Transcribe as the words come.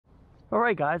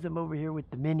Alright guys, I'm over here with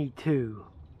the Mini 2.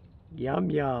 Yum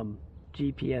yum.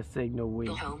 GPS signal weak.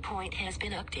 The home point has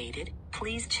been updated.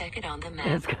 Please check it on the map.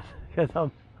 It's because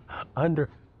I'm under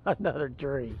another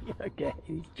tree. Okay,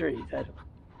 these trees,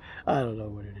 I don't know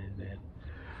what it is, man.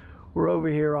 We're over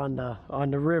here on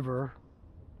the river.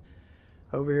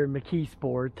 Over here in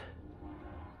McKeesport.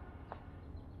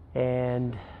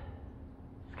 And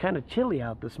it's kind of chilly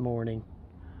out this morning.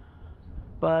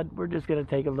 But we're just going to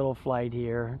take a little flight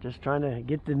here. Just trying to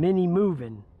get the Mini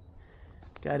moving.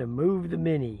 Got to move the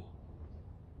Mini.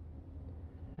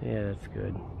 Yeah, that's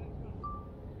good.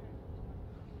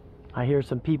 I hear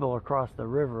some people across the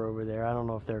river over there. I don't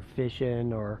know if they're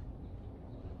fishing or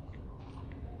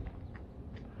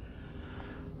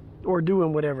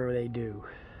doing whatever they do.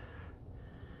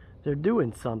 They're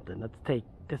doing something. Let's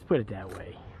put it that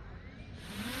way.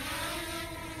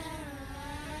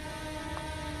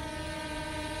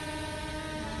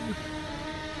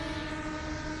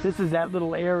 This is that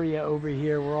little area over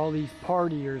here where all these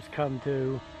partiers come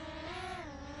to.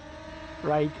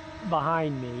 Right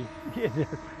behind me.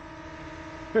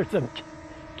 There's some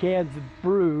cans of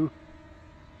brew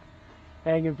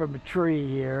hanging from a tree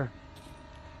here.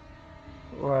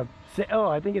 Or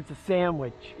I think it's a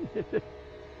sandwich.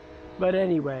 But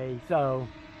anyway, so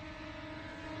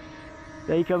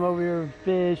they come over here and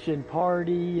fish and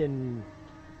party, and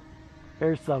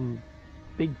there's some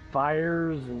big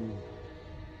fires, and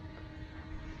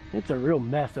it's a real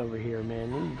mess over here,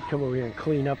 man. They need to come over here and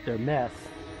clean up their mess.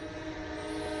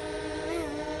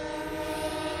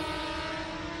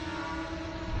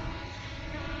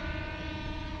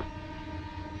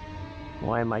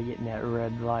 Why am I getting that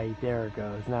red light? There it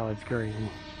goes. Now it's green.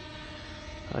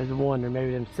 I was wondering,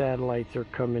 maybe them satellites are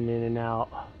coming in and out.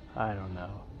 I don't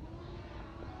know.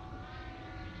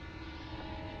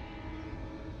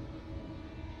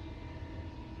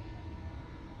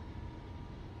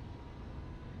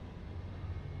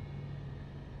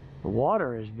 The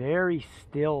water is very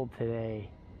still today.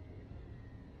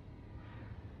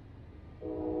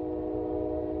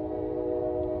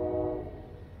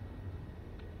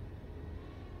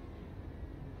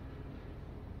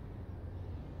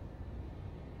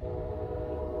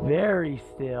 Very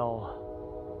still.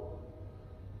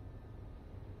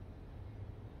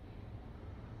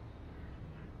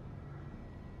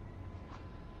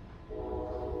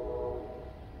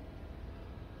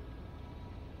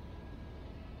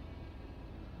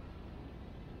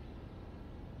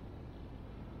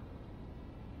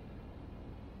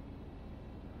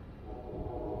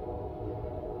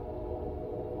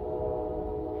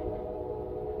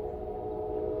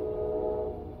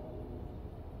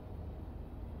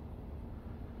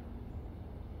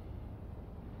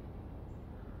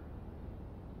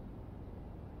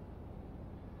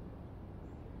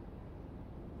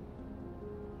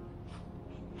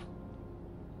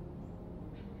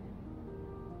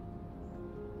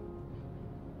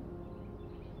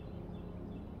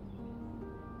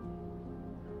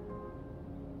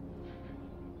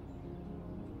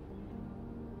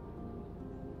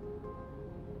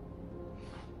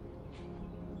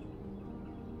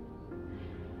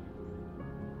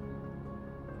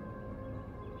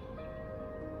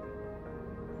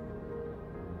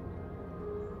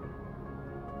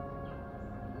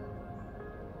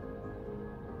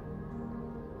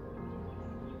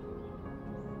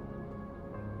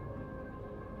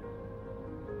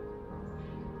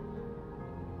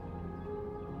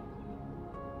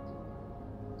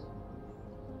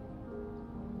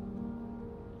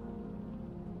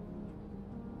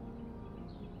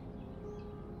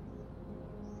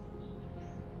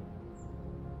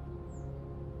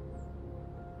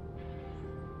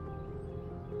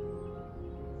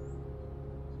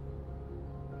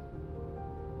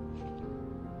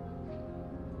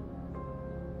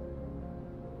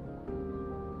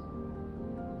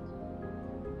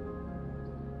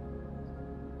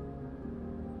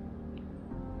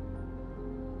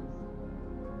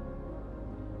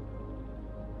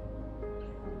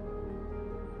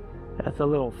 That's a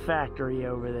little factory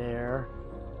over there.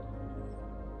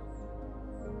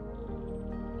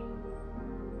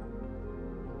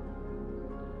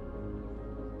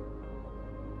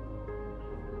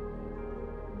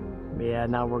 Yeah,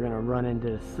 now we're gonna run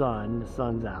into the sun. The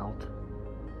sun's out.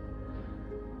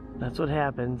 That's what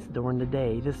happens during the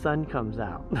day. The sun comes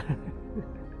out.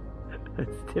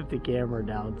 Let's tip the camera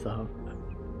down some.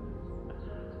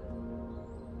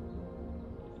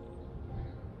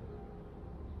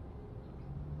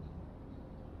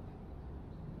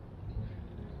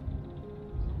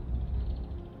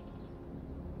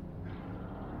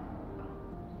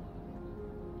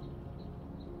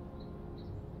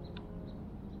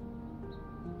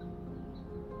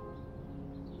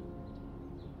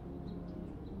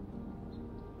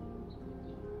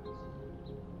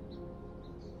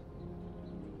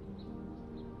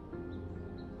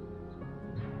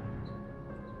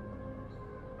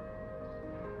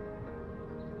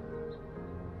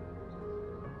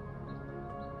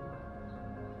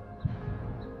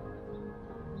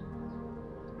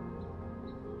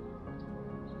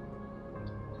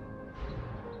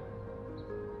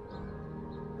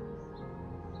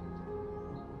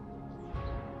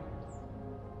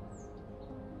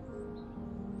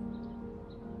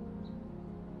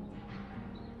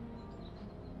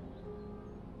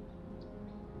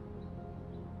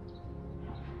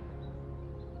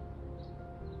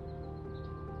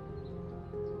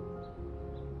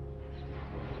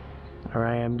 Or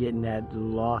I am getting that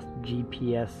lost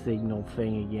GPS signal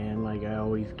thing again, like I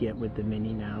always get with the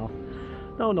Mini now.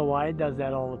 Don't know why it does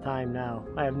that all the time now.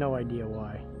 I have no idea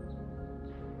why.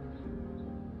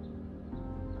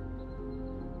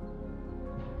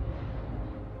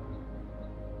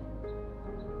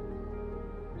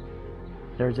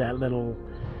 There's that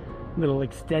little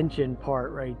extension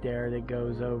part right there that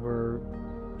goes over,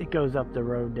 it goes up the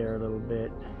road there a little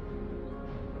bit.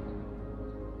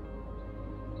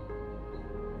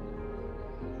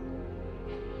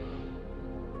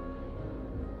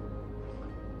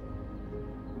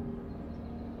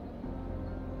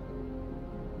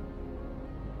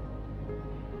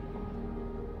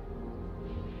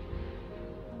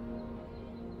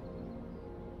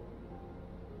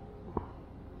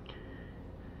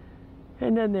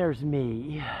 And then there's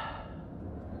me.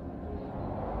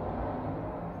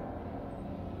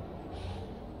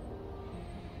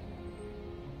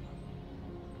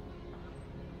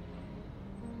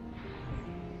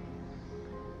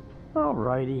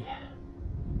 Alrighty.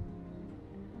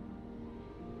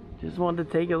 Just wanted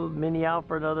to take a Mini out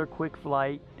for another quick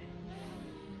flight.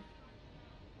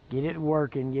 Get it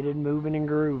working, get it moving and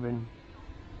grooving.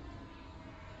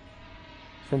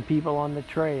 Some people on the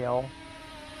trail.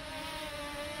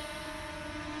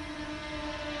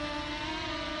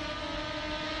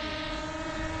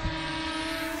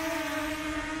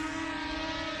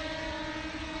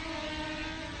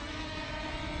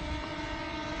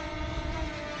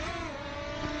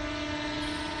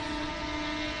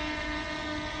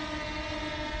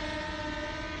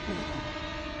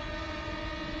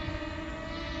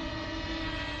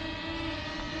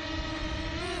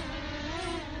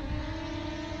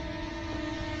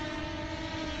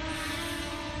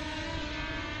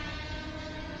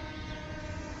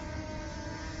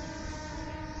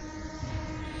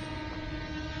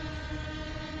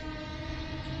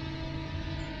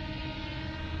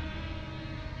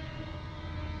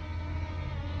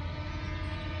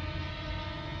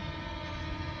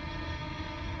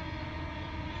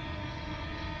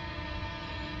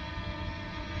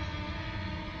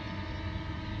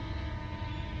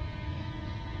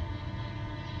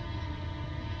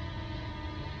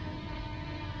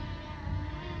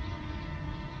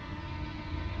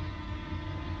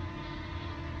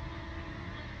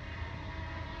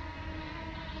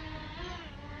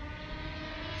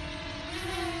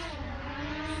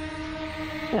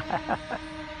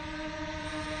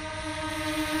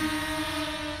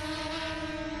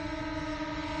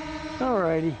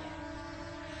 Alrighty.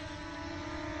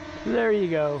 There you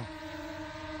go.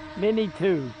 Mini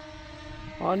 2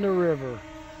 on the river.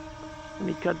 Let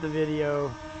me cut the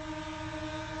video.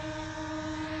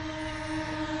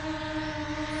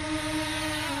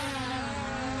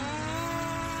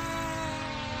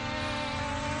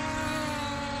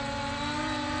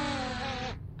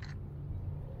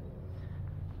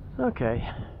 Okay.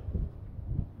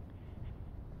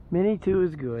 Mini 2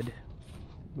 is good.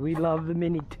 We love the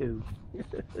Mini 2. I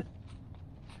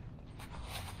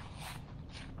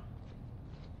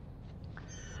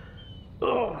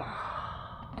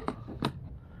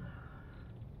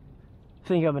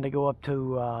think I'm going to go up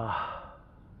to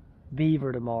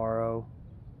Beaver tomorrow.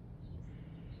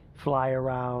 Fly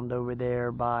around over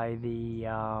there by the, you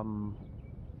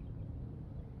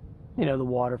know, the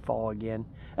waterfall again.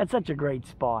 That's such a great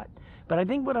spot. But I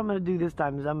think what I'm going to do this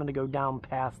time is I'm going to go down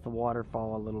past the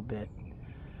waterfall a little bit.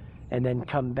 And then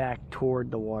come back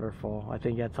toward the waterfall. I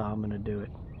think that's how I'm going to do it.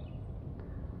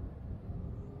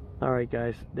 Alright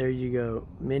guys, there you go.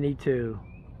 Mini 2.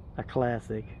 A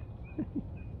classic.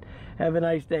 Have a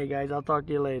nice day guys. I'll talk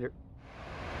to you later.